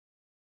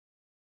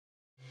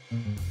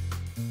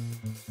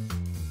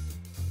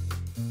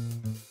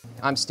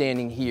I'm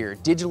standing here,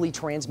 digitally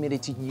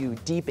transmitted to you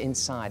deep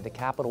inside the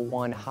Capital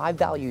One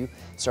high-value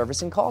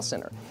service and call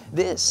center.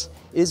 This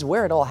is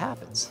where it all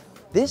happens.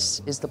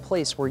 This is the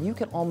place where you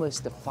can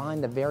almost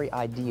define the very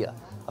idea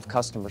of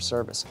customer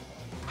service.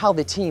 How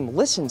the team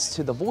listens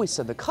to the voice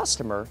of the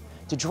customer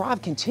to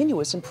drive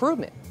continuous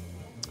improvement.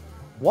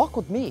 Walk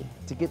with me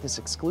to get this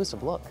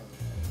exclusive look.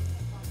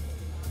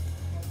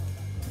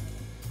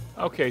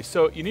 Okay,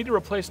 so you need to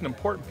replace an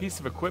important piece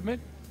of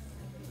equipment?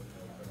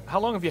 How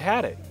long have you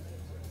had it?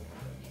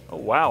 Oh,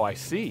 wow, I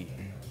see.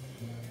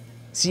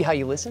 See how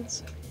he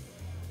listens?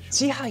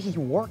 See how he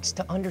works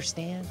to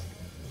understand?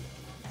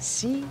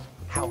 See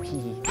how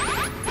he...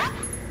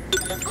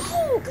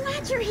 Oh,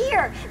 glad you're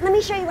here. Let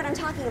me show you what I'm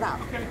talking about.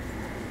 Okay.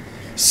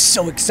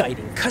 So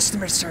exciting,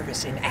 customer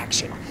service in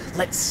action.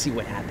 Let's see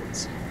what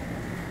happens.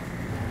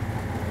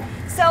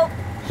 So,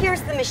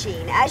 here's the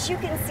machine. As you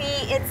can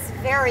see, it's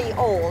very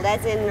old,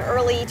 as in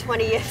early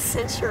 20th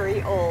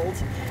century old.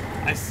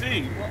 I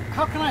see. Well,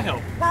 how can I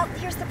help? Well,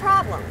 here's the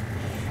problem.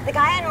 The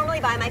guy I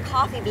normally buy my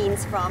coffee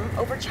beans from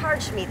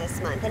overcharged me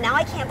this month, and now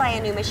I can't buy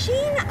a new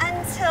machine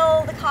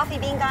until the coffee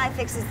bean guy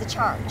fixes the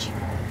charge.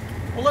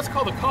 Well, let's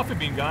call the coffee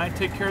bean guy and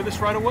take care of this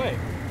right away.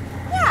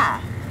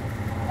 Yeah,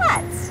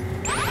 let's.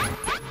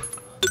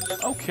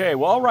 Okay,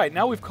 well, all right.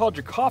 Now we've called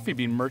your coffee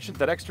bean merchant.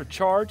 That extra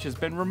charge has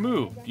been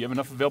removed. You have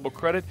enough available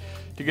credit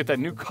to get that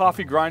new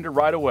coffee grinder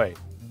right away.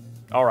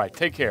 All right,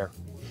 take care.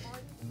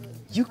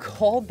 You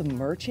called the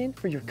merchant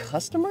for your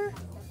customer?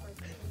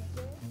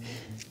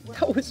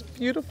 That was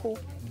beautiful.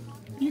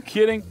 Are you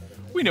kidding?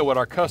 We know what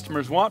our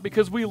customers want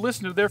because we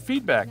listen to their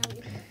feedback.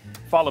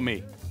 Follow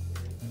me.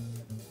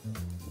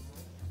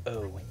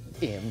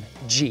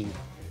 OMG.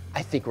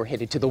 I think we're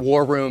headed to the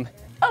war room.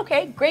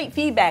 Okay, great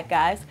feedback,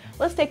 guys.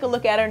 Let's take a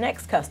look at our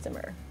next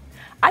customer.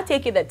 I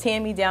take it that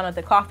Tammy down at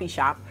the coffee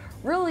shop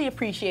really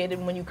appreciated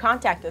when you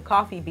contacted the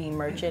coffee bean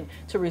merchant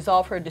to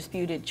resolve her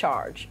disputed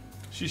charge.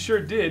 She sure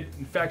did.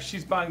 In fact,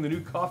 she's buying the new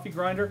coffee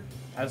grinder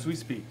as we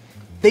speak.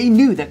 They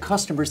knew that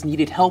customers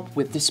needed help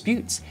with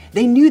disputes.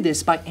 They knew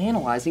this by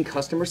analyzing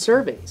customer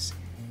surveys.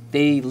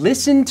 They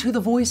listened to the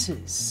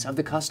voices of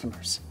the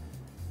customers.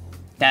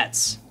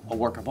 That's a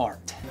work of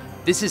art.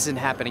 This isn't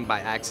happening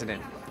by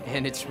accident,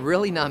 and it's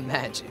really not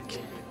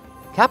magic.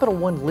 Capital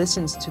One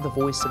listens to the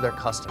voice of their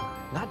customer,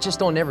 not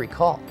just on every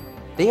call.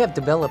 They have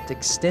developed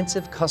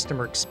extensive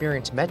customer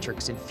experience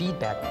metrics and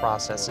feedback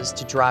processes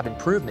to drive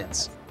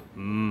improvements.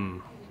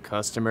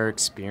 Customer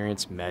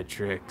experience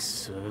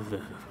metrics.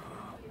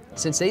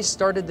 Since they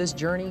started this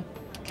journey,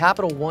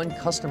 Capital One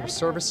customer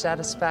service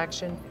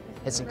satisfaction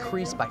has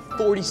increased by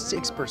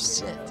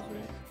 46%.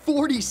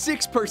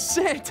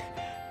 46%!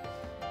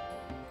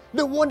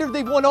 No wonder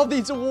they've won all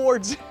these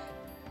awards.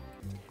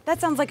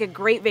 That sounds like a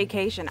great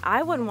vacation.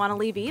 I wouldn't want to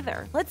leave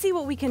either. Let's see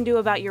what we can do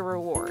about your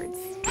rewards.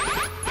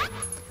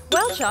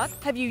 Well, Chuck,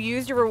 have you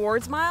used your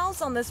rewards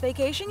miles on this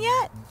vacation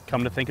yet?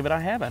 Come to think of it, I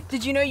haven't.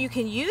 Did you know you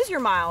can use your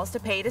miles to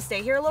pay to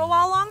stay here a little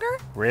while longer?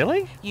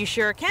 Really? You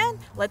sure can.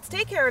 Let's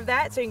take care of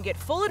that so you can get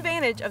full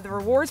advantage of the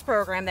rewards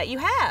program that you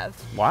have.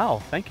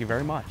 Wow, thank you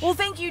very much. Well,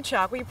 thank you,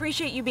 Chuck. We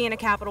appreciate you being a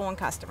Capital One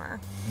customer.